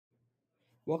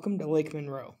Welcome to Lake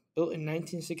Monroe. Built in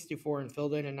 1964 and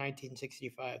filled in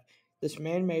 1965, this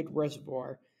man made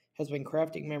reservoir has been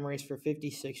crafting memories for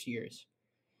 56 years.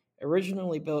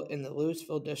 Originally built in the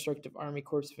Louisville District of Army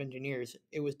Corps of Engineers,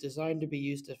 it was designed to be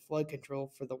used as flood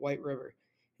control for the White River,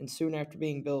 and soon after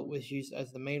being built was used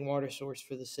as the main water source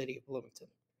for the city of Bloomington.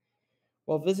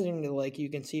 While visiting the lake,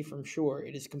 you can see from shore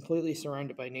it is completely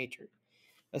surrounded by nature.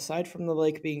 Aside from the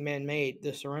lake being man made,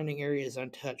 the surrounding area is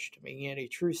untouched, making it a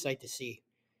true sight to see.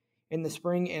 In the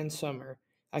spring and summer,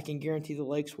 I can guarantee the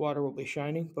lake's water will be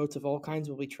shining, boats of all kinds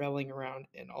will be traveling around,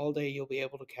 and all day you'll be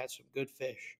able to catch some good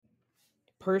fish.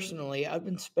 Personally, I've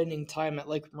been spending time at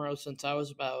Lake Monroe since I was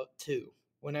about 2.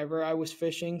 Whenever I was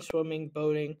fishing, swimming,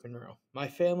 boating, Monroe. My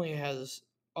family has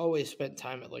always spent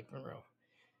time at Lake Monroe.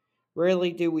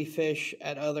 Rarely do we fish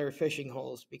at other fishing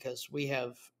holes because we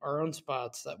have our own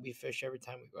spots that we fish every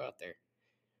time we go out there.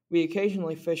 We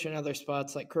occasionally fish in other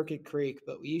spots like Crooked Creek,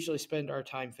 but we usually spend our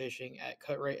time fishing at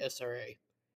Cutright SRA.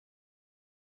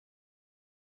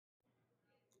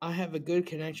 I have a good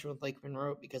connection with Lake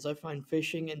Monroe because I find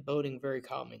fishing and boating very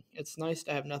calming. It's nice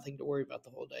to have nothing to worry about the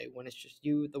whole day when it's just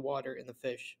you, the water, and the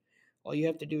fish. All you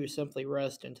have to do is simply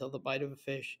rest until the bite of a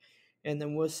fish, and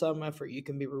then with some effort, you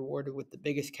can be rewarded with the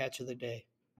biggest catch of the day.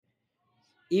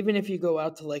 Even if you go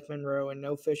out to Lake Monroe and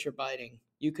no fish are biting,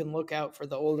 you can look out for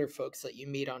the older folks that you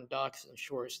meet on docks and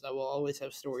shores that will always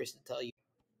have stories to tell you.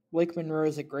 Lake Monroe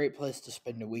is a great place to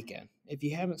spend a weekend. If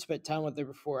you haven't spent time with it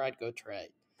before, I'd go try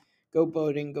it. Go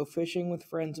boating, go fishing with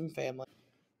friends and family.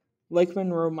 Lake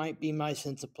Monroe might be my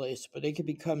sense of place, but it could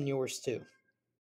become yours too.